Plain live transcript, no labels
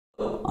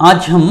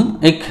आज हम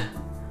एक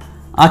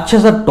अच्छा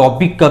सा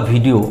टॉपिक का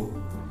वीडियो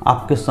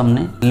आपके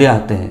सामने ले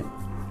आते हैं।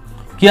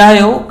 क्या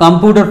है वो?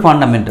 Computer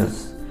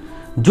fundamentals.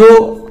 जो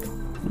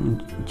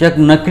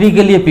नौकरी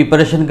के लिए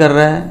प्रिपरेशन कर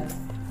रहा है,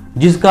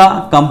 जिसका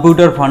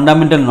कंप्यूटर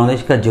फंडामेंटल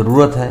नॉलेज का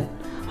ज़रूरत है,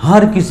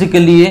 हर किसी के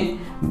लिए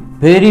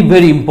वेरी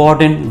वेरी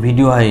इंपॉर्टेंट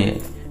वीडियो है।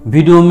 ये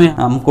वीडियो में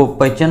हमको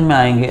पहचान में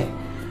आएंगे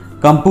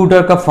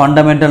कंप्यूटर का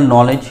फंडामेंटल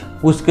नॉलेज,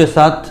 उसके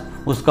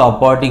साथ उसका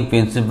operating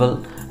principal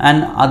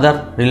and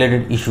other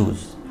related issues.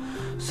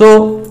 सो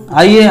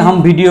आइए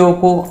हम वीडियो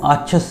को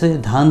अच्छे से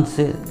ध्यान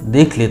से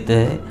देख लेते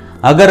हैं।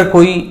 अगर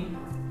कोई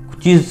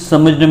चीज़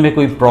समझने में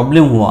कोई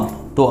प्रॉब्लम हुआ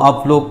तो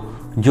आप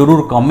लोग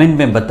ज़रूर कमेंट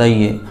में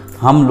बताइए,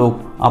 हम लोग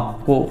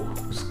आपको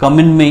उस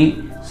कमेंट में ही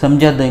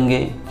समझा देंगे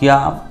क्या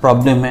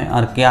प्रॉब्लम है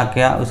और क्या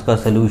क्या उसका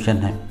सलूशन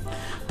है।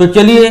 तो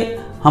चलिए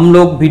हम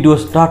लोग वीडियो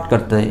स्टार्ट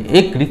करते हैं।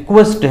 एक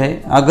रिक्वेस्ट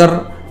है, अगर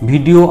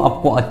वीडियो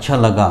आपको अच्छा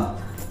लगा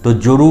तो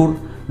ज़रूर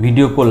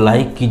वीडियो को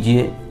लाइक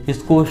कीजिए,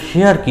 इसको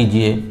शेयर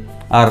कीजिए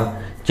और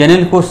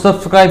चैनल को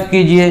सब्सक्राइब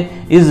कीजिए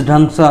इस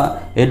ढंग सा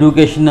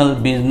educational,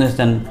 business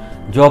and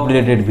job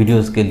related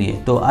videos के लिए।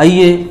 तो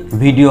आइए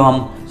वीडियो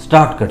हम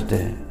स्टार्ट करते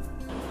हैं।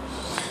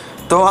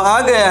 तो आ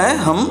गया है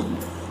हम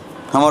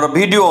हमारा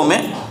वीडियो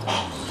में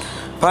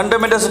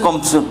फंडामेंटल्स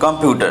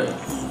कंप्यूटर।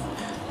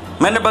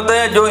 मैंने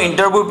बताया जो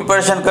इंटरव्यू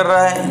प्रिपरेशन कर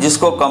रहा है,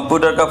 जिसको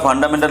कंप्यूटर का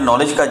फंडामेंटल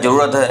नॉलेज का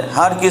ज़रूरत है,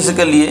 हर किसी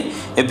के लिए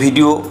ये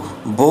वीडियो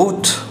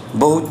बहुत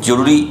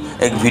ज़रूरी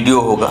एक वीडियो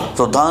होगा।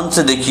 तो ध्यान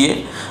से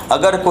देखिए,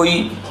 अगर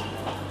कोई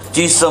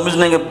चीज़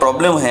समझने के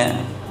प्रॉब्लम है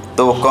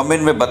तो वो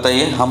कमेंट में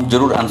बताइए, हम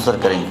ज़रूर आंसर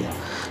करेंगे।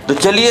 तो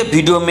चलिए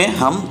वीडियो में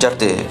हम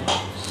चलते हैं।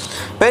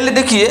 पहले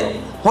देखिए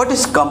व्हाट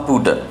इज़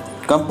कंप्यूटर।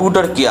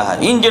 कंप्यूटर क्या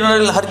है? इन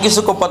जनरल हर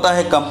किसी को पता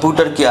है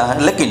कंप्यूटर क्या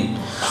है, लेकिन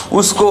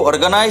उसको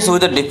ऑर्गेनाइज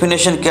विद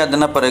डेफिनेशन क्या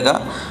देना पड़ेगा,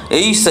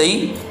 यही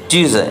सही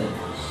चीज़ है।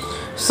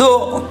 सो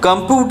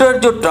कंप्यूटर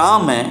जो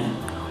टर्म है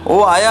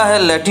वो आया है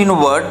Latin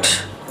word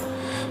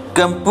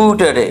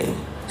computere,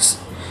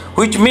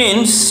 which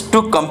means to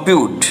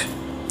compute.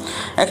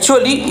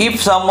 Actually, if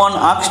someone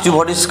asks you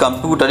what is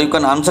computer, you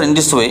can answer in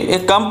this way: a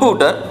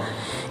computer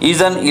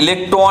is an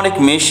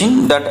electronic machine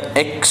that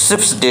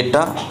accepts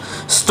data,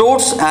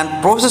 stores and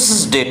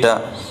processes data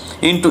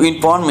into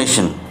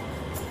information.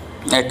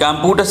 A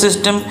computer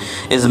system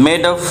is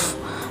made of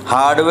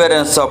hardware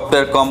and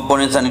software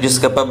components and it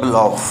is capable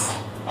of.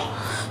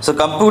 So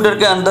computer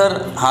के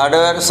अंदर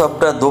hardware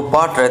software दो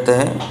part रहते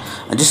हैं,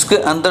 जिसके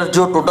अंदर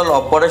जो total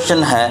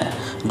operation है,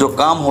 जो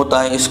काम होता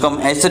है, इसको हम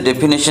ऐसे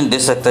डेफिनेशन दे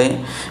सकते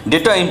हैं।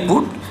 डेटा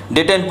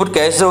इनपुट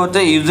कैसे होते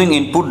हैं? Using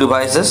input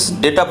devices.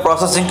 Data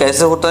processing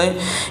कैसे होता है?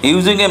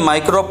 Using A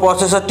micro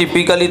processor,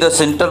 typically the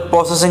central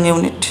processing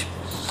unit.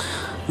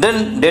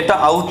 Then data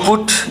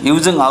output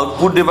using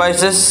output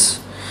devices.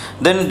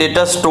 Then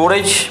data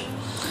storage.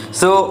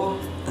 So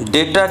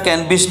data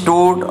can be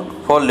stored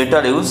for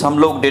letter use, हम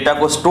लोग data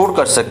को store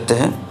कर सकते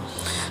हैं।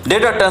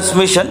 Data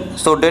transmission,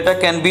 so data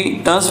can be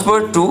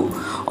transfer to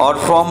और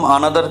from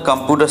another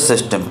computer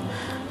system.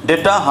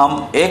 Data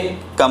हम एक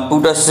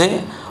computer से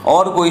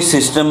और कोई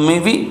सिस्टम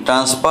में भी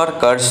ट्रांसफ़र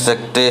कर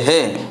सकते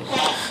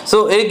हैं।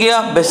 सो एक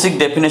गया basic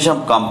definition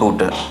of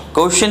computer.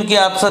 Question की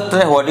आ सकते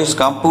हैं what is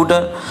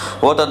computer,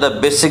 what are the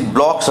basic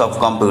blocks of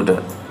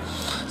computer.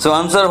 So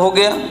answer हो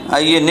गया।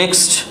 आइए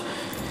नेक्स्ट,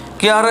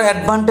 क्या है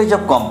एडवांटेज ऑफ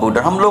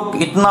कंप्यूटर। हम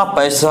लोग इतना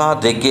पैसा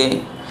देके,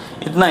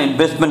 इतना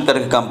इन्वेस्टमेंट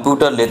करके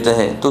कंप्यूटर लेते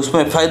हैं, तो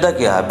उसमें फ़ायदा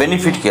क्या है,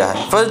 बेनिफिट क्या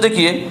है? फर्स्ट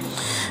देखिए,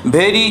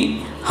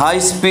 वेरी हाई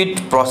स्पीड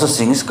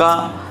प्रोसेसिंग। इसका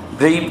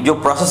वेरी जो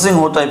प्रोसेसिंग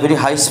होता है वेरी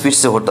हाई स्पीड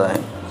से होता है।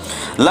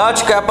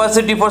 Large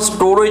capacity for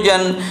storage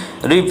and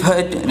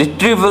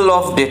retrieval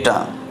of data,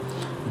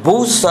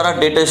 बहुत सारा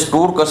डेटा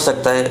स्टोर कर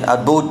सकता है और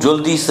बहुत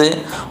जल्दी से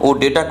वो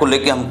डेटा को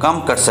लेके हम काम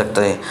कर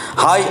सकते हैं।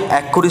 हाई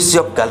एक्यूरेसी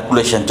ऑफ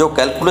कैलकुलेशन, जो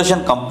कैलकुलेशन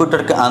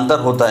कंप्यूटर के अंदर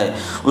होता है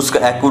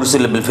उसका एक्यूरेसी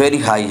लेवल वेरी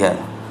हाई है।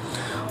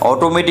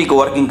 Automatic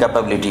working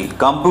capability,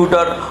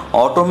 computer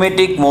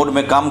automatic mode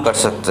में काम कर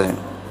सकते हैं।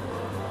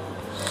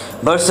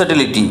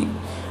 Versatility,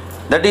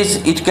 that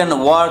is it can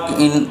work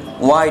in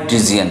wide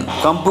reason.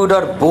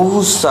 Computer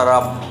बहुत सारा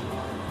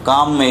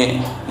काम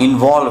में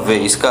इन्वॉल्व है,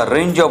 इसका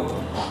range of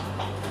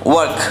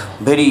work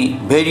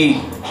very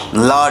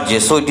large है,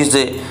 so it is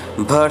a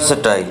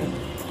versatile।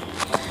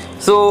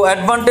 So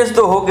advantage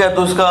तो हो गया,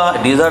 तो उसका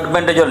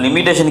डिसएडवांटेज और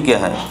लिमिटेशन क्या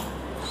है?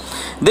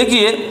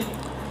 देखिए,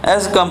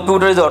 as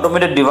computer is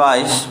automated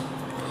device,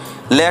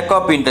 lack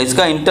of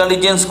इसका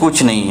इंटेलिजेंस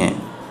कुछ नहीं है,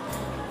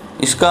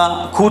 इसका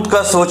खुद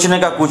का सोचने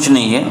का कुछ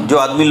नहीं है जो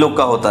आदमी लोग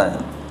का होता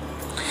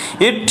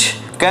है। It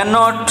can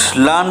not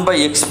learn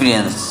by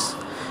experience,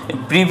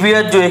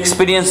 previous जो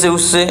एक्सपीरियंस है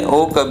उससे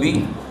वो कभी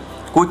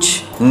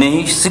कुछ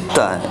नहीं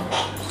सीखता है।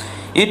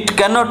 It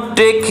can not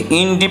take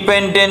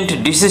independent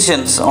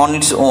decisions on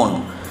its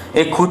own,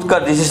 एक खुद का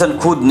डिसीजन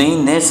खुद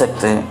नहीं ले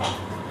सकते हैं।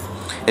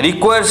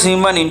 Requires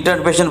human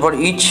intervention for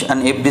each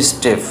and every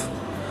step,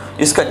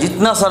 इसका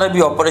जितना सारा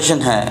भी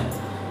ऑपरेशन है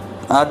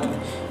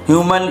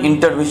ह्यूमन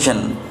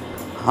इंटरवेंशन,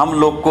 हम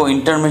लोग को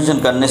इंटरवेंशन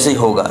करने से ही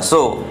होगा।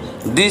 So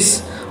this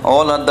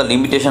all are the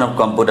limitation of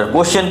computer.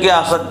 Question क्या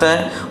आ सकता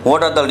है,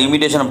 what are the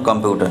limitation of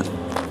computer.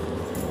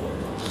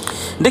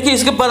 देखिए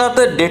इसके बाद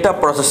आता है डेटा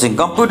प्रोसेसिंग।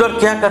 कंप्यूटर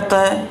क्या करता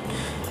है,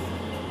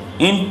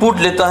 इनपुट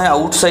लेता है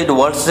आउटसाइड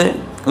वर्ल्ड से,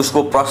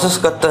 उसको प्रोसेस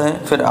करता है,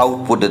 फिर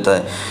आउटपुट देता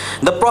है।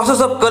 The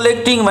process of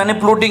collecting,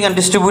 manipulating and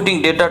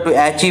distributing data to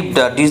achieve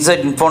the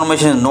desired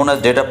information is known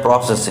as data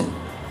processing.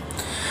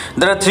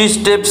 There are 3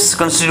 steps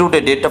constitute A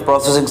data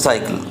processing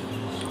cycle.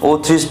 वो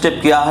 3 स्टेप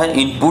क्या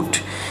है, input.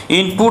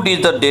 Input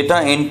is the data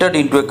entered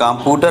into a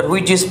computer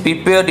which is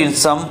prepared in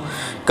some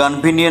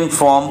convenient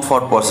form for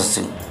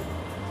processing.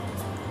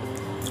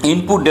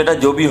 Input data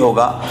जो भी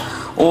होगा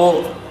वो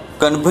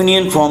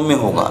convenient form में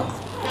होगा,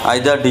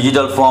 either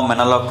digital form,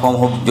 analogue form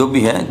हो, जो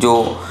भी है,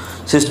 जो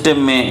सिस्टम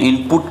में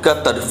इनपुट का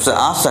तरफ से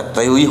आ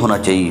सकता है वही होना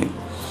चाहिए।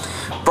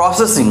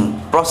 Processing,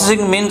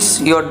 processing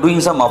means you are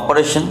doing some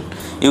operation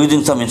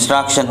using some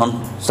instruction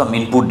on some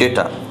input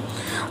data.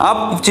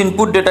 आप कुछ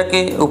इनपुट डेटा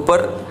के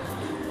ऊपर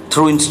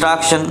थ्रू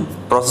इंस्ट्रक्शन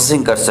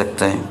प्रोसेसिंग कर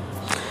सकते हैं।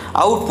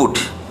 Output,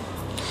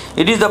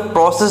 it is the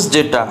process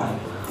data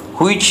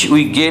which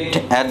we get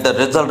at the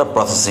result of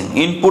processing।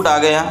 Input आ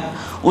गया,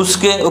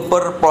 उसके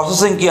ऊपर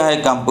प्रोसेसिंग किया है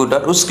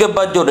कंप्यूटर, उसके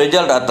बाद जो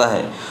रिजल्ट आता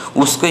है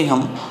उसको ही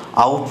हम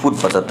आउटपुट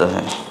बताते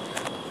हैं,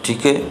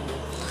 ठीक है।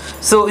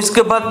 सो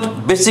इसके बाद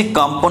basic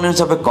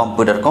components of a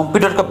computer.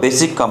 Computer का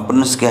बेसिक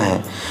कंपोनेंट्स क्या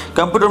है,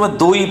 कंप्यूटर में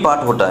 2 ही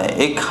पार्ट होता है,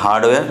 एक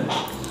हार्डवेयर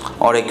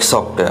और एक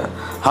सॉफ्टवेयर।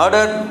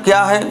 हार्डवेयर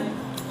क्या है,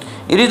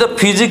 it is the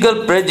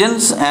physical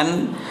presence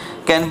and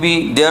can be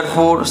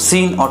therefore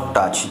scene और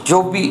टच।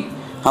 जो भी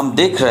हम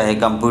देख रहे हैं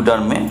कंप्यूटर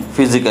में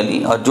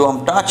फिजिकली और जो हम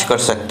टच कर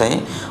सकते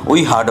हैं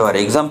वही हार्डवेयर।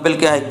 एग्जाम्पल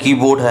क्या है,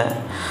 कीबोर्ड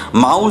है,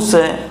 माउस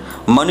है,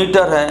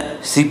 मॉनिटर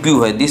है,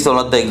 सीपीयू है। This all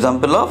are the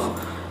example of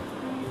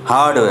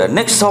hardware.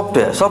 Next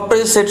software.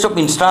 Software is sets of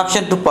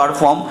instruction to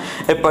perform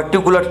a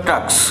particular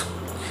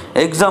task.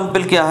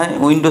 Example क्या है,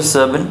 Windows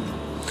 7,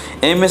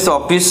 MS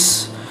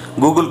office,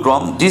 Google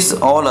Chrome. This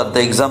all are the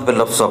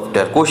example of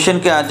software. Question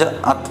क्या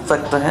आ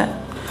सकता है,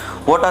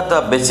 what are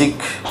the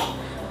basic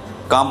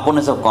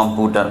components of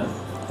computer,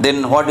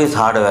 then what is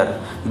hardware,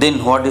 then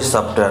what is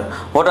software,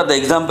 what are the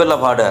example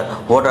of hardware,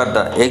 what are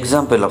the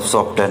example of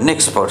software।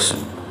 next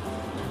person,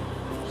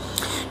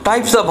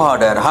 types of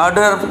hardware।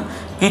 hardware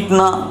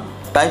कितना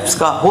types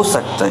का हो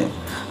सकता है।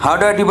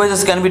 Hardware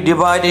devices can be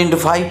divided into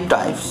 5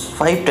 types.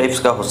 5 types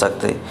का हो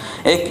सकते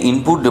हैं। एक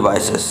input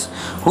devices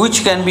which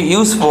can be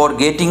use for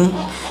getting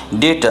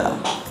data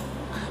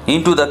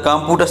into the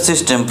computer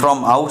system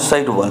from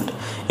outside world.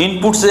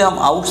 Input से हम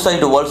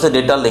आउटसाइड वर्ल्ड से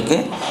डेटा लेके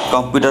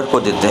कंप्यूटर को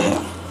देते हैं।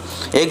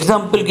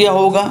 एग्जाम्पल क्या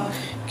होगा,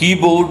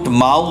 keyboard,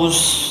 mouse,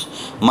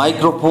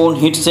 microphone,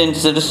 heat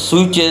sensor,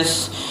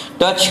 switches,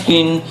 touch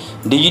screen,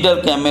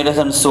 digital cameras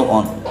and so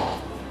on.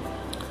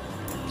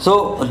 So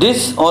this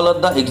all are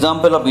the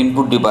example of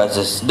input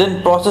devices. Then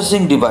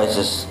processing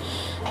devices.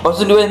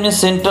 Processing device means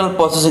central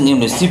processing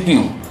unit,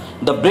 CPU.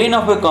 The brain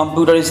of a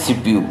computer is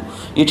CPU.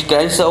 It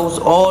carries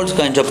out all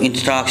kinds of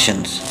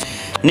instructions.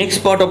 Next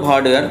part of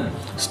hardware,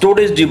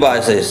 storage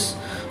devices,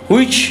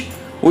 which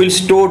will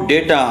store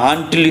data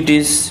until it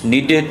is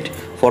needed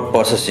for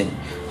processing.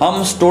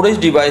 हम storage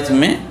device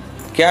में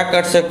क्या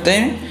कर सकते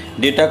हैं,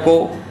 data को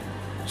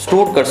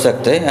store कर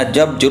सकते हैं,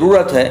 जब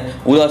ज़रूरत है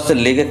उधर से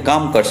लेके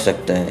काम कर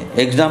सकते हैं।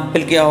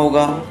 एग्जाम्पल क्या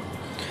होगा,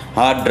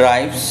 हार्ड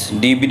ड्राइव्स,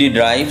 DVD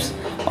ड्राइव्स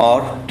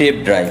और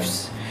tape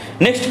drives.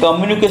 Next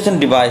communication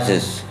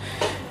devices.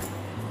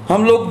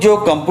 हम लोग जो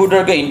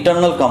कंप्यूटर के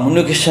इंटरनल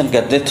कम्युनिकेशन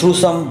करते हैं थ्रू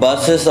सम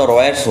बसेस और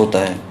वायर्स होता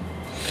है।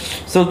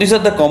 So this are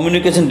the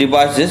communication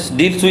devices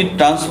deals with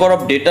transfer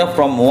of data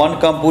from one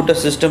computer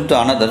system to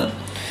another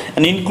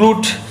and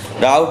include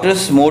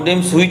routers,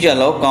 modems which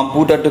allow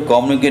computer to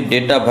communicate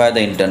data via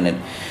the internet।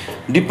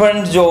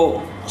 Different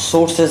जो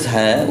sources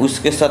है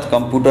उसके साथ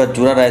computer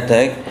जुड़ा रहता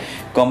है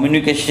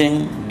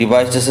communication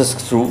devices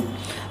through,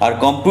 और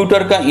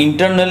computer का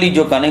internally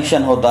जो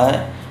कनेक्शन होता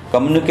है,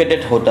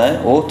 कम्युनिकेटेड होता है,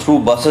 वो थ्रू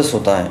बसेस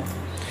होता है।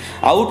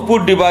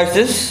 आउटपुट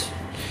डिवाइसेस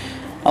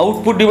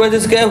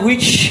क्या है,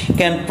 which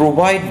can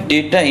provide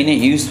data in a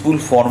useful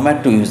format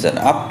to user।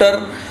 After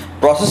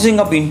processing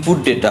of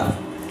input data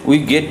we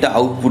get the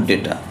output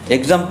data।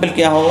 Example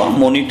क्या होगा,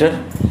 monitor,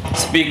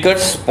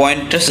 speakers,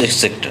 pointers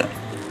etcetera.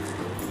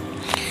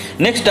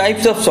 Next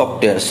types of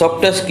software.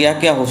 Software क्या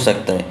क्या हो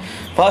सकता है,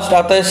 first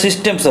आता है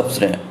system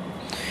software.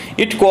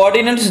 It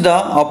coordinates the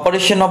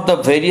operation of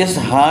the various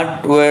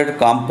hardware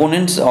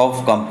components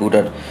of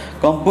computer.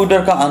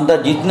 Computer का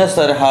अंदर जितने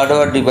सारे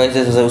हार्डवेयर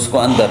डिवाइसेस है उसको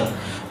अंदर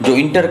जो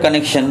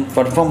इंटरकनेक्शन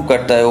परफॉर्म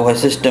करता है वो है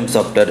सिस्टम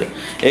सॉफ्टवेयर।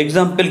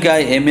 एग्जाम्पल क्या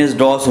है, MS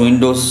DOS,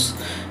 Windows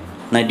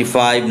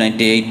 95,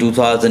 98,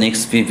 2000,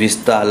 XP,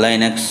 Vista,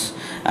 Linux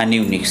and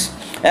Unix।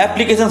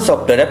 Application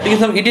software,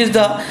 it is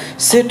the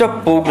set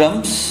of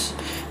programs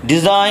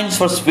designed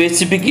for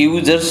specific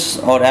users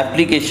or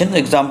application।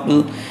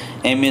 Example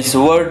MS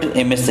Word,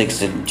 MS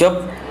Excel।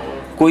 जब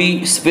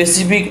कोई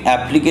specific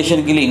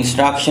application के लिए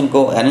instruction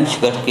को arrange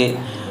करके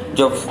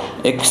जब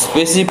एक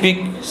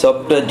specific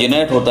software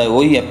generate होता है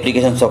वही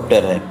एप्लीकेशन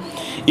सॉफ्टवेयर है।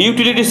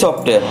 यूटिलिटी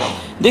सॉफ्टवेयर,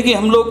 देखिए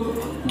हम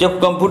लोग जब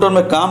कंप्यूटर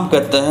में काम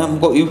करते हैं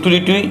हमको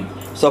यूटिलिटी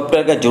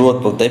सॉफ्टवेयर का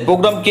जरूरत पड़ता है।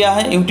 प्रोग्राम क्या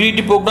है?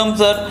 Utility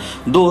programmes are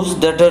those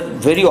that are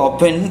very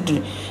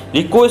often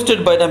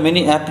requested by the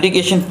many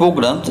application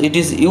programs. It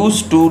is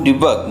used to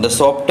debug the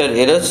software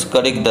errors,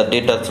 correct the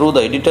data through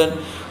the editor,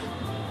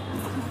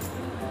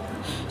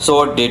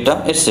 sort data,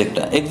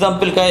 etc.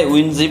 Example का है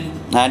WinZip,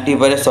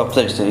 antivirus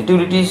software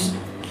utilities.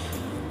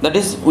 That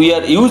is, we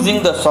are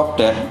using the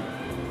software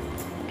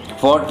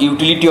for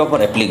utility of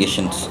our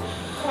applications.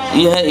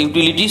 यह है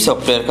utility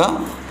software का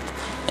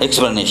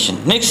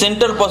explanation. Next,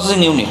 central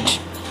processing unit.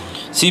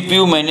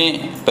 CPU मैंने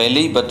पहले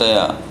ही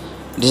बताया,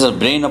 this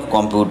is brain of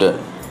computer.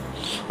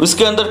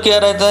 उसके अंदर क्या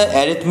रहता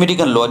है? एरिथमेटिक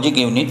एंड लॉजिक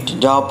यूनिट,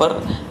 जहाँ पर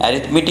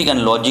arithmetic and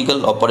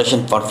logical operation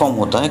perform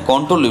होता है।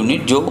 कंट्रोल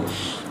यूनिट जो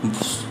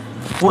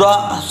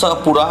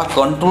पूरा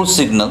कंट्रोल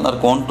सिग्नल और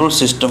कंट्रोल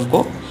सिस्टम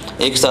को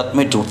एक साथ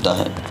में जोड़ता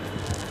है।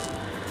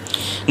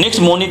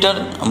 नेक्स्ट,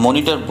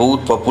 मॉनिटर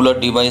बहुत पॉपुलर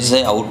डिवाइस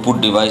है, आउटपुट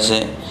डिवाइस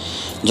है,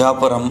 जहाँ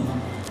पर हम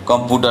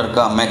कंप्यूटर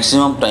का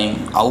मैक्सिमम टाइम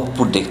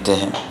आउटपुट देखते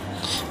हैं।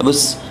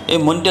 बस ये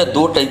मॉनिटर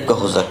दो टाइप का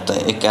हो सकता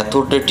है, एक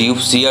कैथोड रे ट्यूब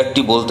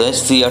CRT बोलते हैं,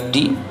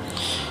 CRT।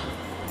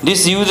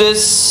 This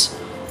uses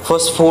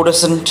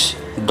phosphorescent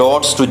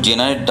dots to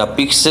generate the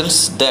pixels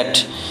that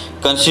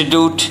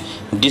constitute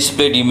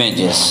displayed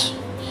images.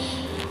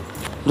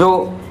 जो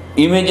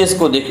इमेजेस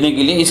को देखने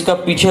के लिए इसका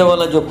पीछे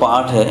वाला जो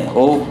पार्ट है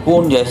वो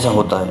कोन जैसा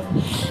होता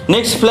है।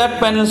 Next, flat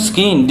panel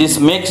screen, this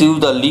makes use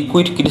the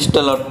liquid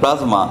crystal और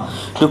plasma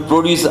to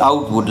produce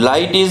output.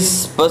 Light is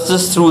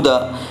passes through the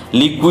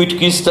liquid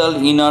crystal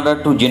in order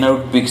to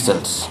generate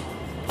pixels.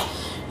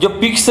 जो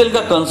पिक्सल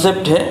का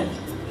कंसेप्ट है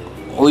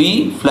वही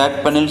फ्लैट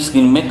पैनल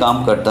स्क्रीन में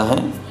काम करता है।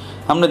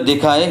 हमने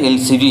देखा है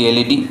LCD,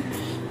 LED,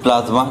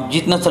 प्लाज्मा,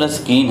 जितना सारा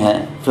स्क्रीन है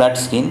फ्लैट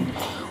स्क्रीन,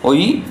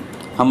 वही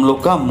हम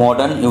लोग का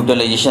मॉडर्न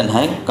यूटिलाइजेशन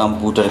है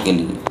कंप्यूटर के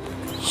लिए।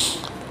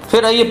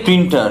 फिर आइए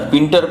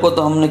प्रिंटर को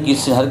तो हमने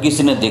हर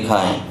किसी ने देखा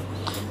है।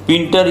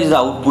 प्रिंटर इज़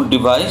आउटपुट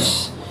डिवाइस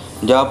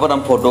जहाँ पर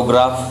हम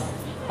फोटोग्राफ,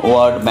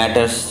 वर्ड,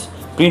 मैटर्स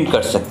प्रिंट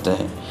कर सकते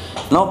हैं।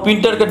 नाउ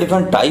प्रिंटर का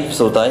डिफरेंट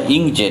टाइप्स होता है।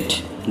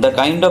 Inkjet, the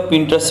kind of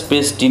printer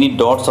sprays tiny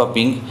dots of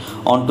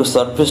ink onto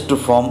surface to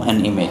form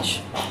an image.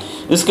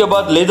 इसके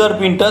बाद leather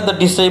printer, the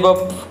this type of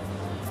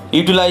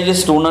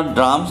utilizes toner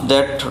drums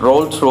that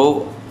roll through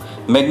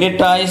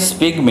magnetized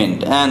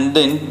pigment and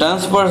then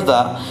transfers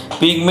the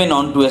pigment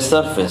onto a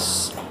surface.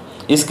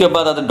 इसके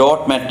बाद आता है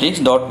dot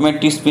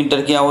matrix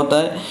printer क्या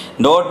होता है?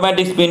 Dot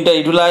matrix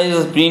printer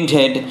utilizes print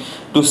head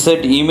to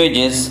set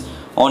images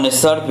on a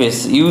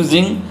surface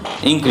using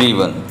ink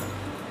ribbon.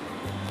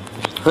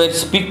 फिर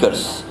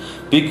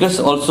Speakers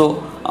also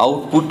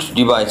output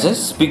devices.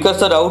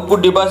 Speakers are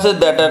output devices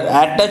that are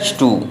attached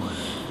to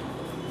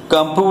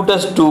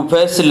computers to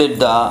facilitate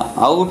the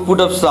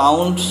output of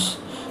sounds,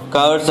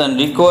 colors and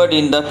required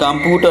in the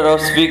computer or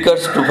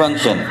speakers to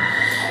function.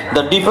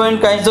 The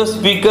different kinds of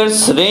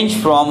speakers range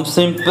from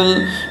simple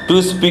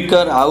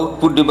two-speaker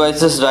output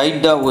devices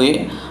right the way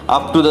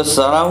up to the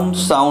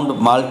surround sound,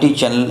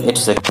 multi-channel,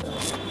 etc.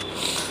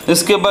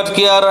 इसके बाद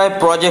क्या आ रहा है?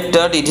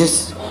 Projector. It is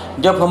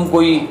जब हम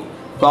कोई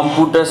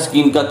computer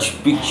screen का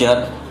picture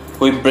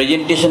कोई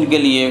प्रेजेंटेशन के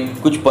लिए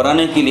कुछ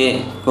पढ़ाने के लिए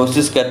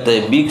कोशिश करते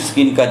हैं, बिग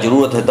स्क्रीन का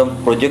ज़रूरत है, तो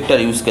हम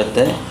प्रोजेक्टर यूज़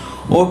करते हैं।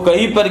 वो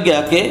कहीं पर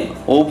गया के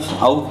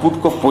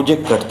आउटपुट को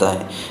प्रोजेक्ट करता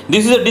है।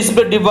 This is a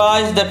display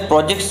device that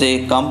projects a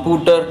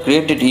computer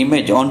created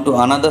image on to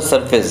another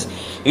surface,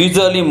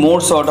 usually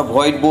more sort of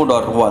white board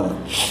और wall.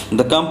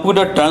 The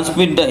computer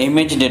transmit the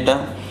image data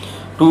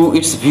to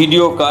its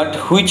video card,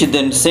 which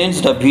then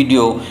sends the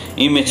video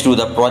image to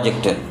the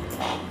projector.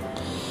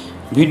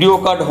 Video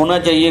card होना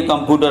चाहिए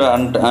computer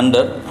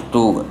under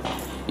to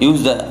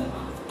use the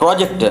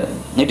projector.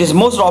 It is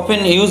most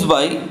often use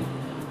by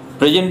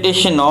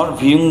presentation और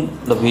viewing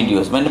the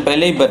videos. मैंने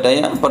पहले ही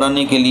बताया,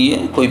 पढ़ाने के लिए,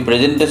 कोई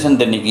प्रेजेंटेशन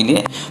देने के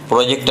लिए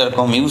प्रोजेक्टर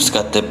को हम यूज़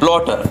करते हैं।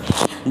 प्लॉटर,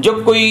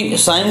 जब कोई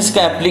साइंस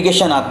का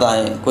एप्लीकेशन आता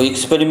है, कोई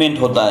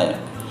एक्सपेरिमेंट होता है,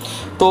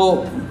 तो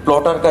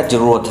प्लॉटर का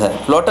ज़रूरत है।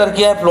 प्लॉटर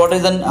क्या है? Plotter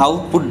is an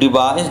output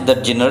device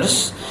that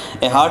generates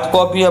a hard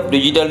copy of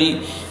digitally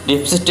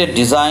represented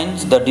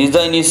designs. The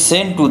design is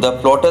sent to the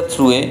plotter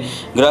through a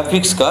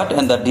graphics card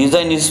and the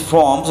design is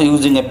formed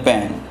using a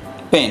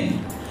pen.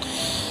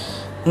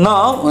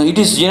 Now it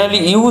is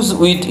generally used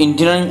with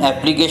engineering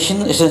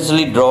applications,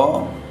 essentially draw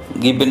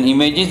given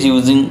images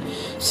using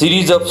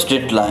series of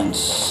straight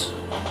lines.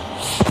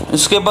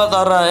 इसके बाद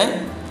आ रहा है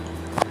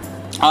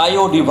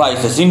IO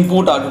devices,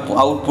 input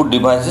output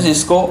devices.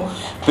 इसको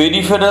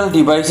peripheral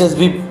devices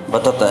भी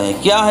बताता है।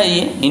 क्या है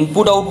ये?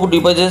 Input output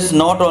devices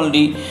not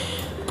only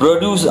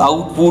produce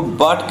output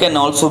but can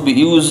also be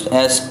used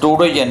as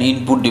storage and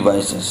input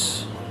devices.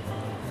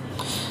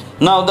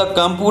 Now the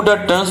computer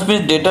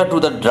transmits data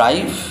to the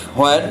drive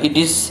where it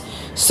is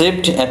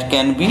saved and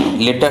can be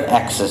later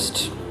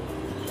accessed.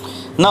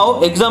 Now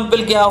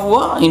example क्या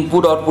हुआ?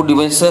 input output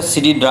devices,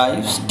 CD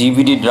drives,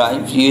 DVD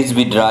drives,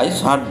 USB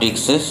drives, hard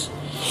disks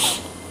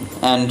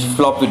and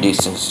floppy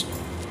disks.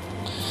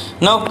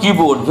 Now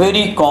keyboard,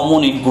 very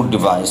common input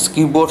device.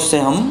 Keyboard से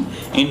हम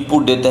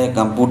input देते हैं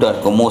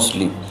computer को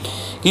mostly.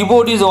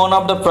 Keyboard is one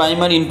of the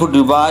primary input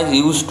device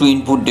used to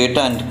input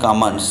data and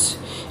commands.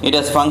 It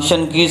has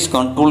function keys,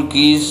 control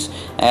keys,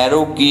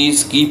 arrow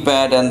keys,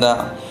 keypad, and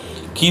the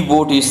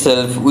keyboard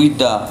itself with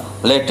the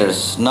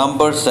letters,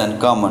 numbers, and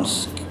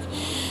commands.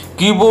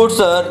 Keyboards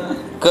are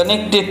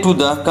connected to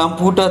the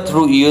computer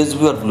through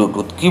USB और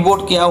Bluetooth.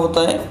 Keyboard क्या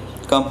होता है?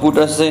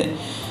 Computer से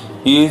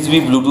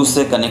USB Bluetooth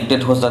से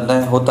connected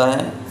होता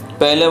है.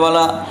 पहले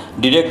वाला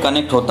डायरेक्ट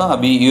कनेक्ट होता,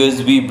 अभी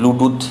USB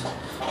Bluetooth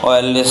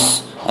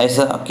वायरलेस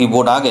ऐसा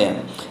कीबोर्ड आ गया.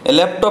 A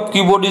laptop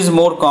keyboard is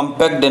more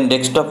compact than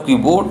desktop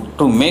keyboard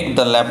to make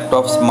the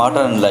laptop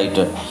smarter and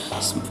lighter.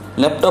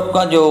 Laptop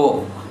का जो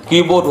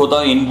कीबोर्ड होता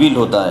है इनबिल्ट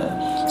होता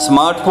है.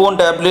 Smartphone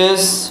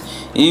tablets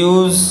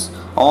use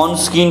on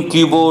screen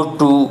keyboard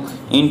to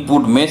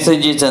input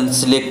messages and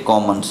select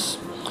Commons.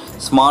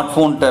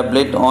 Smartphone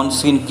tablet on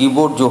screen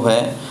keyboard जो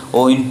है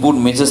वो input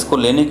message को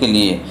लेने के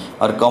लिए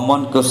और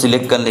कॉमन को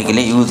सिलेक्ट करने के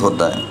लिए यूज़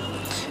होता है.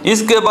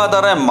 इसके बाद आ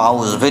रहा है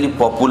mouse, very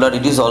popular.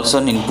 It is also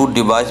an input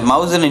device.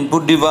 Mouse N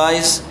input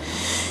device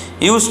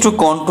use to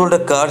control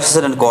the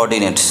cursor and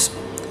coordinates.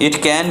 It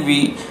can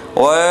be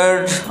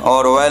wired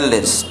और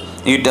wireless.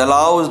 It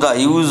allows the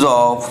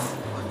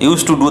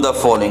use to do the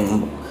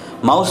following.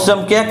 Mouse से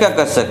हम क्या क्या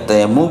कर सकते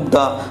हैं? Move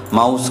the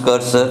mouse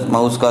cursor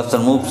move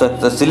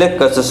सकते हैं, सिलेक्ट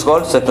कर्सर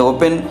स्क्रॉल सकते हैं,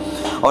 ओपन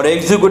और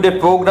execute A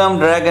programme,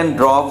 drag and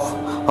drop.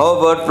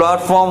 However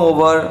platform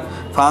over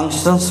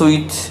functions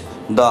with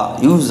the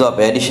use of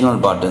additional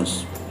buttons.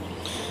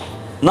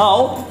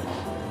 Now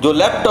जो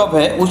लैपटॉप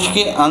है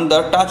उसके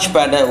अंदर टच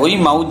पैड है, वही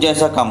माउस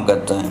जैसा काम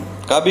करता है.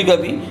 कभी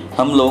कभी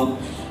हम लोग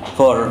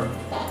फॉर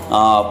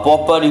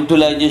प्रॉपर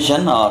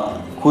यूटिलाइजेशन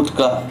और खुद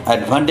का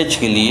एडवांटेज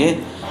के लिए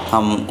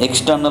हम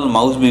एक्सटर्नल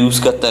माउस भी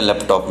यूज़ करते हैं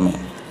लैपटॉप में.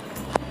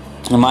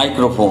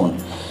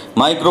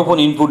 Microphone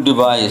input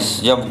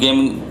device. जब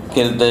गेम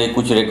खेलते हैं,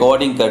 कुछ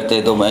रिकॉर्डिंग करते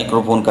हैं तो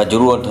माइक्रोफोन का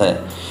ज़रूरत है.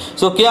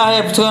 सो क्या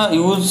है इसका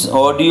use?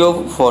 Audio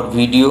for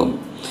video,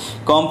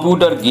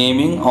 computer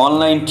gaming,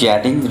 online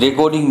chatting,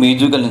 recording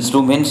musical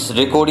instruments,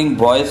 recording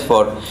voice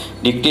for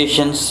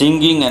dictation,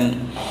 singing and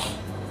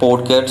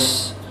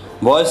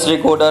podcast, voice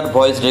recorder,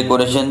 voice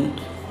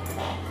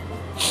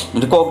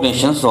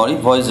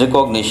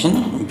recognition,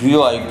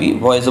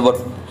 VoIP, voice over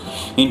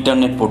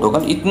internet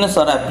protocol. इतने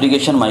सारा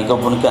एप्लीकेशन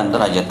माइक्रोफोन के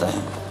अंदर आ जाता है.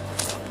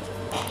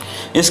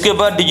 इसके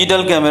बाद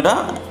digital camera.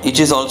 It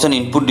is also an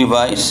input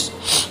device.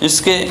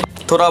 इसके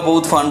थोड़ा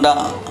बहुत फंडा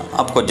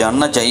आपको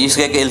जानना चाहिए.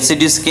 इसका एक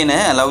LCD स्क्रीन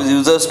है, allows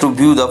users to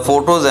view the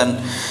photos and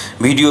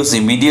videos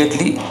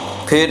immediately.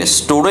 फिर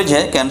स्टोरेज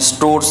है, can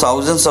store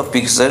thousands of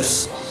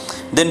pictures.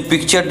 Then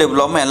picture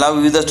development,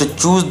 allow users to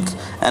choose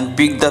and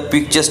pick the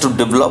Pictures two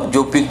develop.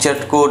 जो पिक्चर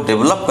को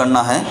develop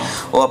करना है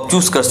वो आप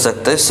choose कर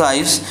सकते हैं.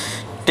 Size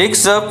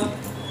takes up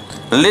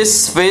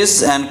less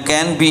space and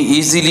can be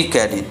easily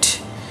carried.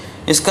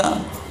 इसका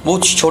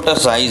बहुत छोटा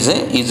साइज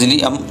है, इजीली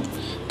हम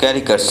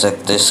कैरी कर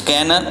सकते हैं.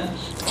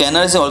 Scanner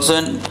is also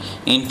an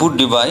input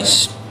device.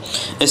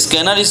 A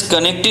scanner is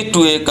connected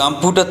to a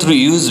computer through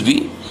USB.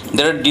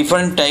 There are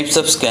different types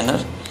of scanner.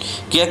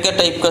 क्या क्या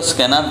टाइप का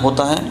स्कैनर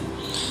होता है?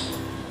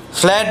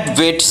 Flat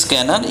weight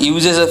scanner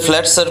uses a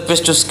flat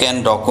surface to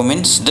scan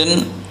documents.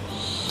 Then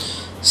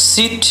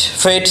sheet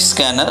fed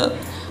scanner,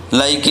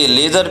 like a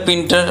laser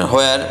printer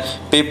where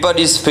paper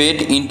is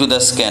fed into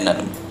the scanner.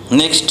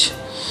 Next,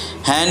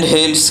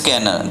 handheld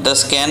scanner.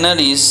 The scanner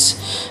is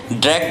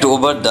dragged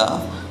over the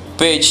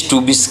page to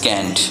be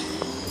scanned.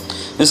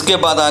 इसके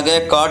बाद आ गया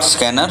card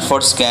scanner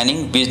for scanning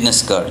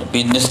business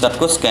card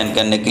को scan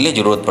करने के लिए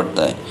ज़रूरत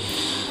पड़ता है.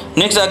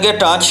 नेक्स्ट आ गया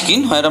टच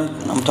स्क्रीन,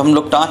 हम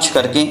लोग टच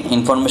करके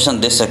इंफॉर्मेशन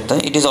दे सकते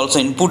हैं. It is also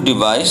input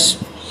device.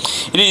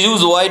 It is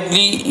use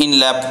widely in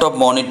laptop,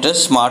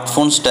 monitors,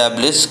 smartphones,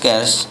 tablets,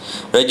 cash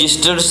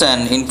registers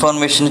and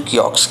information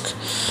kiosk.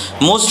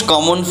 Most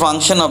common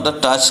function of the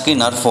touch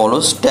screen are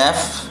follows: tap,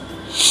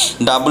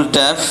 double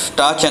tap,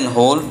 touch and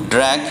hold,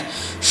 drag,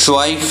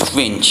 swipe,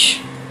 pinch.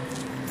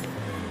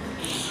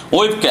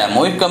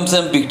 Webcam से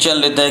हम picture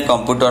लेते हैं,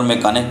 computer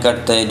में connect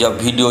करते हैं. जब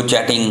video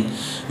chatting,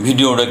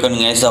 video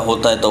recording ऐसा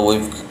होता है तो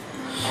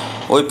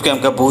वेबकैम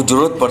का बहुत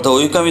ज़रूरत पड़ता है.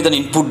 Webcam is an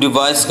input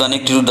device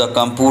connected to the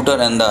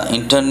computer and the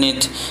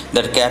internet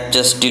that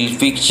captures still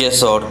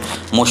pictures और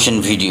मोशन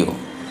वीडियो.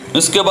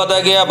 इसके बाद आ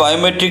गया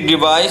biometric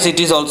device. It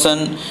is also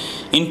an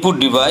input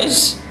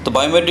device. तो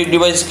बायोमेट्रिक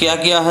डिवाइस क्या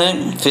क्या है?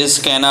 फेस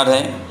स्कैनर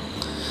है,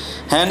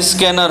 हैंड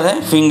स्कैनर है,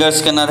 फिंगर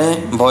स्कैनर है,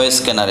 वॉइस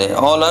स्कैनर है.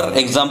 All are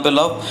example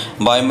of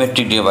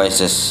biometric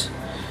devices.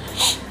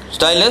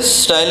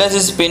 Stylus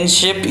is pen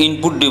shape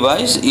input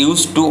device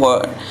use to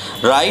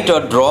right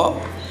और draw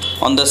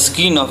on the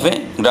screen of A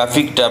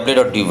graphic tablet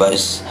और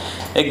device.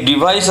 एक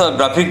device और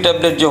graphic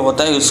tablet जो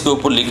होता है उसके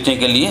ऊपर लिखने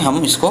के लिए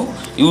हम इसको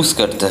यूज़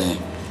करते हैं.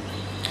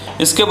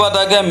 इसके बाद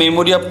आ गया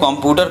मेमोरी ऑफ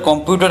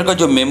कंप्यूटर का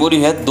जो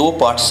मेमोरी है दो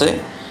पार्ट से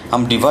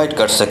हम डिवाइड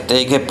कर सकते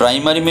हैं. एक है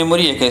प्राइमरी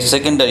मेमोरी, एक है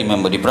सेकेंडरी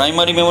मेमोरी.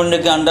 प्राइमरी मेमोरी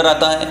के अंदर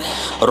आता है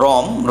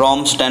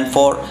रोम stand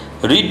for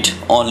read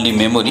only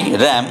memory.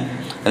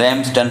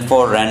 RAM stand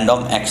for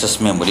random access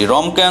memory.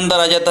 रोम के अंदर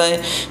आ जाता है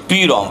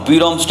P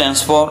ROM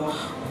stands for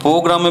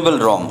programmable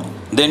Rome.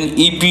 Then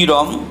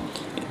EPROM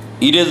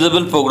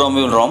erasable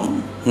programmable Rome.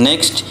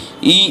 Next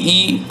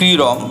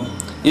EEPROM,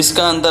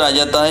 इसका अंदर आ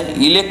जाता है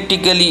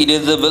इलेक्ट्रिकली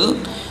इरेजेबल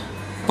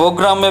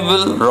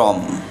प्रोग्रामेबल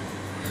रोम।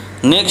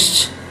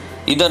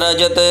 नेक्स्ट इधर आ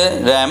जाता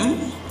है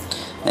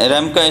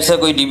रैम का ऐसा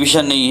कोई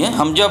डिवीज़न नहीं है।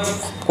 हम जब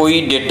कोई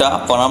डेटा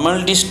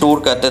परमानेंटली स्टोर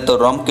करते हैं तो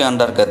रोम के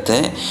अंदर करते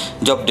हैं,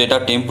 जब डेटा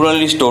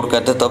टेम्पोरली स्टोर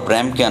करते हैं तो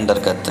रैम के अंदर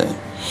करते हैं।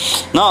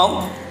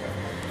 नाउ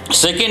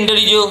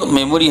सेकेंडरी जो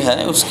मेमोरी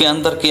है उसके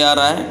अंदर क्या आ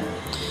रहा है,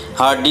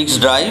 hard disk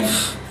drive,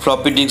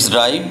 floppy disk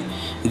drive,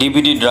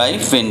 DVD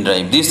drive, pen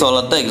drive. This all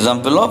are the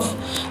example of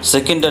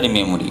secondary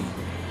memory.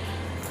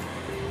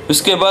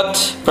 उसके बाद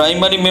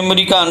प्राइमरी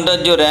मेमोरी का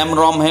अंदर जो रैम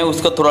रोम है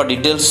उसका थोड़ा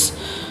डिटेल्स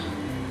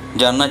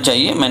जानना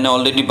चाहिए। मैंने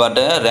ऑलरेडी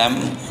बताया रैम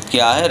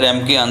क्या है।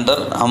 रैम के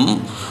अंदर हम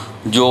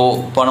जो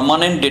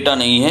परमानेंट डेटा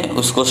नहीं है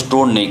उसको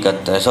स्टोर नहीं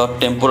करता है। सो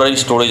टेम्पोररी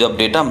स्टोरेज ऑफ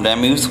डेटा हम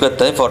रैम यूज़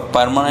करता है, फॉर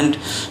परमानेंट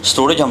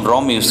स्टोरेज हम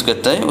रोम यूज़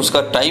करते हैं।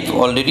 उसका टाइप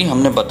ऑलरेडी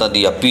हमने बता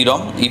दिया,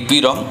 PROM,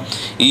 EPROM,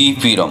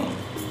 EEPROM।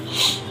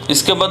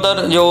 इसके बाद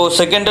जो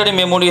सेकेंडरी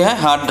मेमोरी है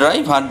हार्ड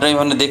ड्राइव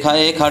हमने देखा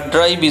है। एक hard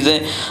drive is a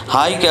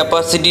high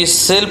capacity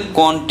self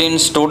contain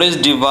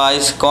storage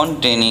device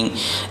containing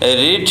A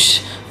read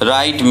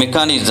write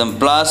mechanism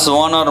plus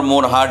one or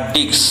more hard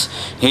disks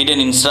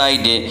hidden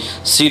inside a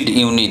sealed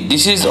unit.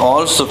 This is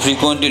also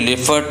frequently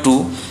referred to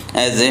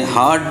as a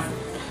hard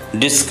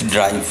disk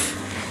drive.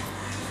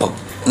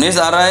 Next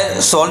आ रहा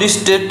है solid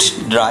state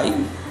drive.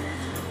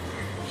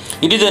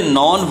 It is a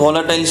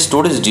non-volatile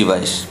storage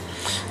device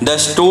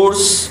that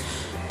stores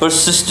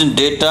persistent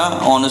data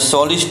on a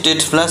solid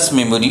state flash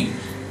memory.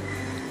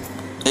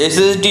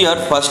 SSD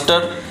are faster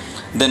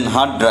than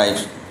hard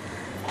drives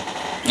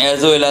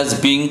as well as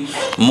being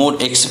more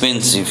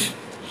expensive.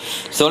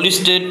 Solid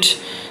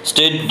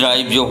state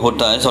drive जो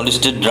होता है, solid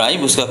state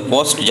drive, उसका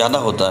cost ज़्यादा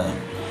होता है।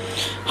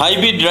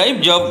 Hybrid drive,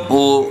 जब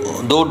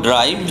वो दो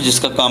ड्राइव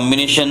जिसका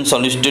कॉम्बिनेशन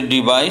सॉलिड स्टेट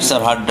डिवाइस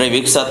और हार्ड ड्राइव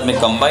एक साथ में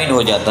कंबाइन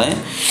हो जाता है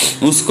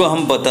उसको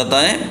हम बताता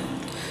है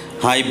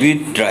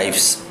hybrid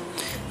drives.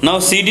 Now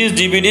CDs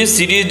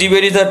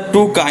DVDs are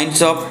two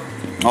kinds of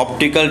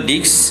optical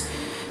discs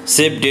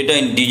save data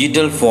in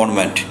digital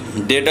format.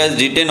 Data is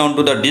written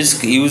onto the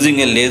disk using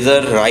a laser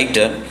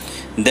writer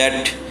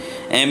that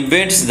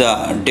embeds the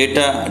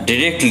data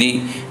directly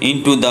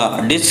into the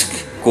disk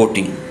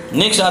coating.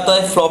 Next आता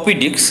है floppy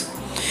disk.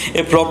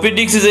 A floppy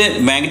disk is a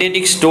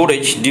magnetic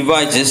storage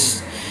device.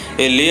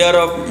 A layer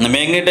of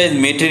magnetized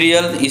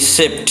material is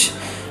shaped.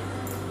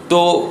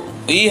 तो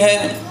ये है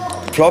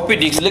floppy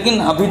disk. लेकिन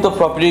अभी तो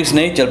floppy disk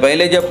नहीं चल,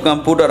 पहले जब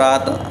कंप्यूटर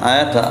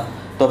आया था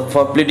तो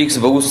फ्लॉपी डिस्क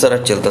बहुत सारा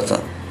चलता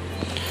था।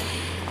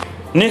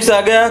 नेक्स्ट आ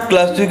गया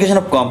क्लासिफिकेशन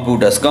ऑफ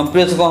कंप्यूटर्स।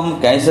 कंप्यूटर्स को हम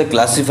कैसे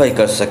क्लासीफाई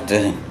कर सकते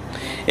हैं।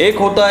 एक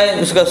होता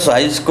है उसका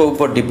साइज के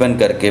ऊपर डिपेंड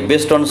करके,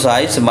 based on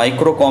size,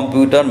 micro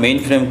computer, main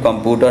frame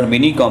computer,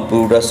 mini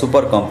computer,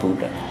 super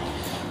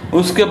computer.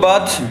 उसके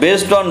बाद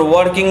based on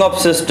working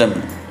of system,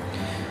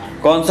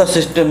 कौन सा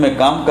सिस्टम में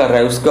काम कर रहा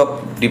है उसका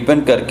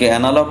डिपेंड करके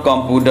analogue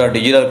computer,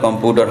 digital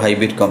computer,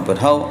 hybrid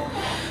computer. How,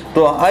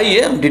 तो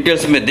आइए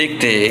डिटेल्स में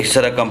देखते हैं एक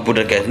सारा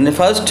कंप्यूटर कैसे।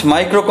 First,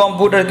 micro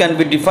computer can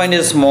be defined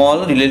as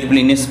small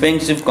relatively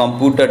inexpensive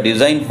computer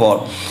design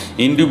for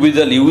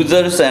individual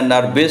users and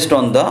are based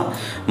on the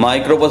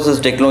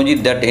microprocessor technology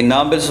that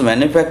enables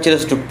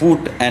manufacturers to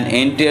put an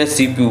entire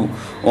CPU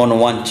on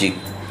one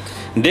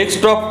chip.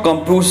 Desktop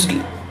computers,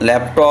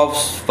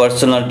 laptops,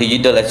 personal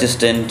digital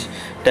assistant,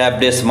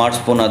 tablet,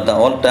 smartphone are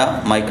all the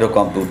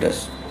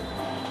microcomputers.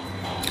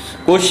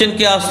 Question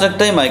क्या आ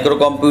सकता है, micro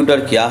computer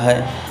क्या है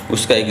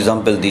उसका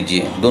example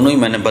दीजिए। दोनों ही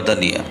मैंने बता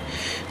दिया।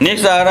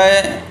 नेक्स्ट आ रहा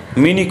है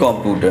mini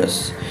computers.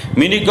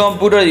 Mini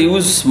computer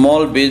use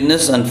small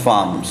business and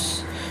farms.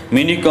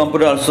 Mini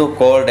computer also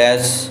called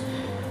as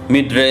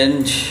mid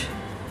range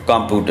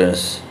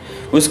computers.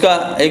 उसका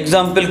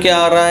एग्जाम्पल क्या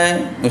आ रहा है,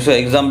 उसका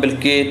example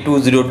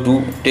K202,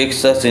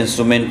 Texas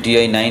instrument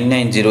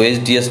TI-990,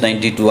 SDS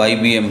 92,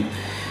 IBM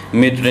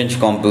mid range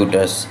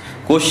computers.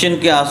 Question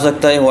क्या आ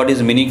सकता है, what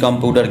is mini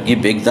computer,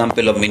 give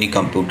example of mini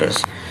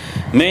computers.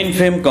 Main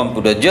frame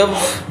computer, जब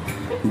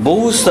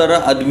बहुत सारा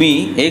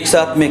आदमी एक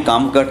साथ में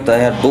काम करता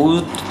है,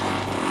 बहुत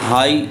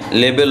high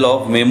level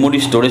of memory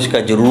storage का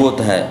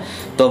ज़रूरत है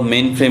तो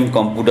मेन फ्रेम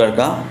कंप्यूटर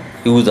का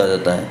यूज़ आ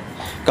जाता है।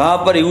 कहाँ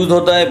पर यूज़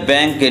होता है,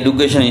 bank,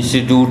 education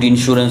institute,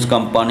 insurance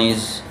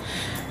companies,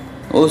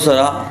 वो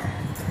सारा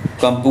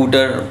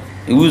कंप्यूटर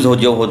यूज़ हो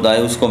जो होता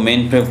है उसको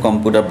मेन फ्रेम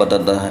कंप्यूटर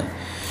बताता है।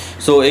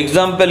 सो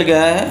एग्जाम्पल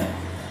क्या है,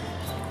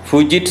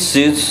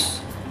 Fujitsu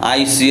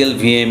ICL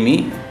VME,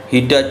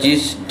 Hitachi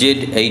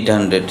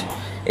Z800,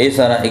 ये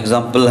सारा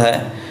एग्जाम्पल है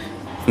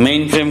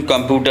मेन फ्रेम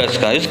कंप्यूटर्स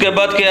का। इसके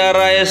बाद क्या आ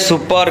रहा है,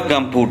 super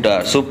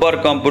computer. Super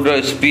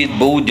computer speed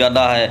बहुत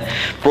ज़्यादा है,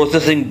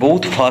 प्रोसेसिंग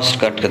बहुत फास्ट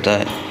करता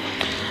है,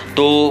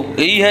 तो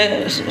यही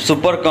है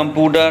सुपर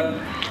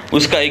कंप्यूटर।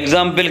 उसका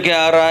एग्जाम्पल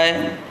क्या आ रहा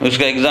है,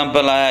 उसका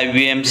एग्जाम्पल आया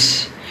IBM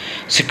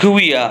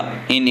Sequoia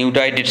in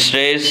United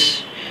states,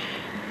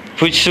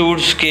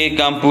 Fujitsu के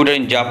computer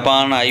in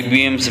Japan,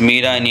 IBM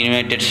Mira in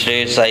United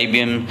states,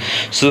 IBM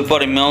Super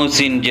Mouse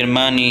in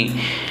Germany,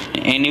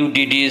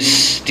 NUTTs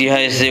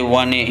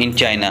THS1 in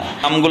China।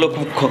 हम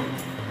लोग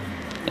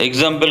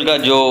एग्जाम्पल का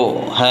जो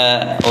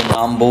है वो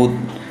नाम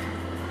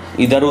बहुत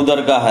इधर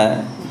उधर का है,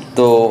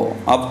 तो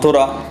अब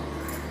थोड़ा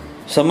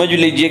समझ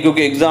लीजिए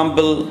क्योंकि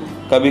एग्जाम्पल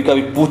कभी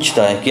कभी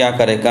पूछता है, क्या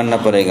करे, करना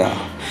पड़ेगा।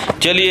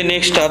 चलिए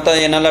नेक्स्ट आता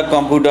है एनालॉग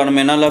कंप्यूटर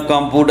में। Analogue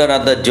computer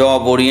are the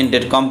job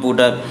oriented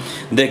computer,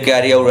 they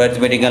carry out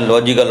arithmetic and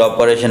logical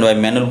operation bye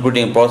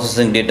manipulating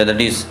processing data.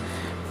 That is,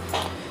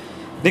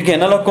 देखिए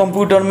एनालॉग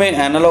कंप्यूटर में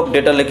एनालॉग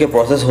डेटा लेके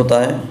प्रोसेस होता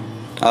है,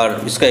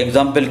 और इसका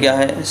एग्जाम्पल क्या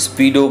है,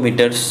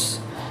 स्पीडोमीटर्स,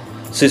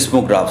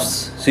 सिस्मोग्राफ्स।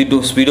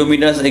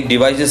 स्पीडोमीटर्स एक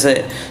डिवाइसेस है,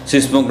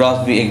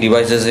 सिस्मोग्राफ्स भी एक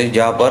डिवाइसेस है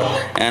जहाँ पर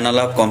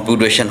एनालॉग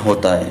कंप्यूटेशन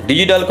होता है।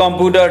 Digital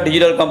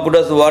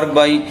computers work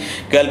by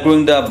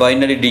calculating the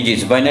binary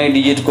digits, binary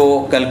digit को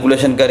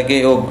कैलकुलेशन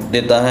करके वो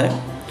देता है।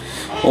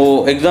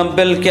 वो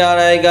एग्जाम्पल क्या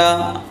रहेगा,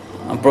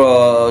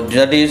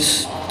 that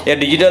is a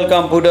digital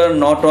computer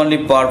not only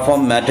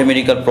perform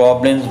mathematical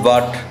problems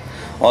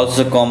but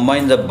also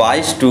combine the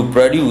bytes to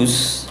produce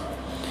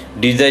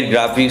desired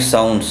graphic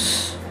sounds.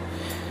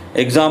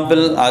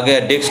 Example आ गया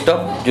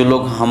desktop, जो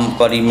लोग हम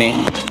परी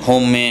में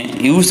होम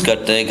में यूज़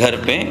करते हैं घर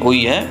पे,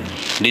 वही है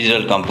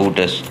डिजिटल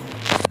कंप्यूटर्स।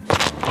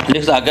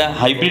 नेक्स्ट आ गया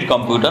हाइब्रिड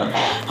कंप्यूटर।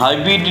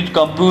 हाइब्रिड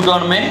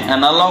कंप्यूटर में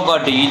एनालॉग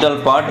और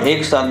डिजिटल पार्ट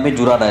एक साथ में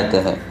जुड़ा रहते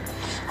हैं।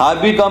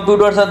 Hybrid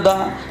computers are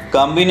the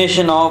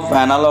combination of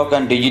analog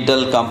and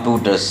digital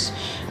computers,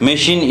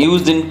 machine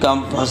used in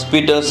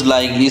hospitals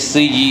like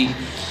ECG,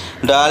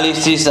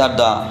 dialysis are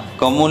the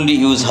commonly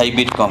used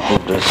hybrid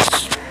computers।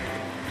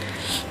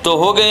 तो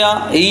हो गया,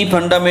 यही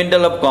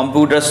फंडामेंटल ऑफ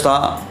कंप्यूटर्स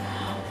था।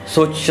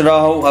 सोच रहा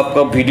हूँ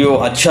आपका वीडियो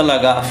अच्छा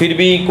लगा। फिर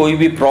भी कोई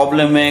भी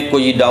प्रॉब्लम है,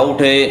 कोई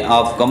डाउट है,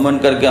 आप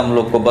कमेंट करके हम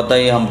लोग को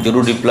बताइए, हम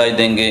जरूर रिप्लाई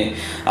देंगे।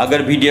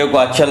 अगर वीडियो को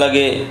अच्छा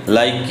लगे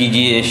लाइक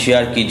कीजिए,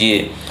 शेयर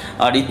कीजिए,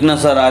 और इतना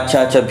सारा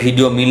अच्छा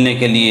वीडियो मिलने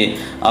के लिए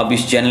आप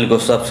इस चैनल को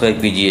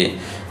सब्सक्राइब कीजिए।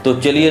 तो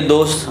चलिए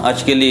दोस्त,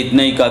 आज के लिए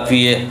इतना ही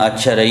काफ़ी है।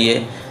 अच्छा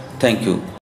रहिए, थैंक यू।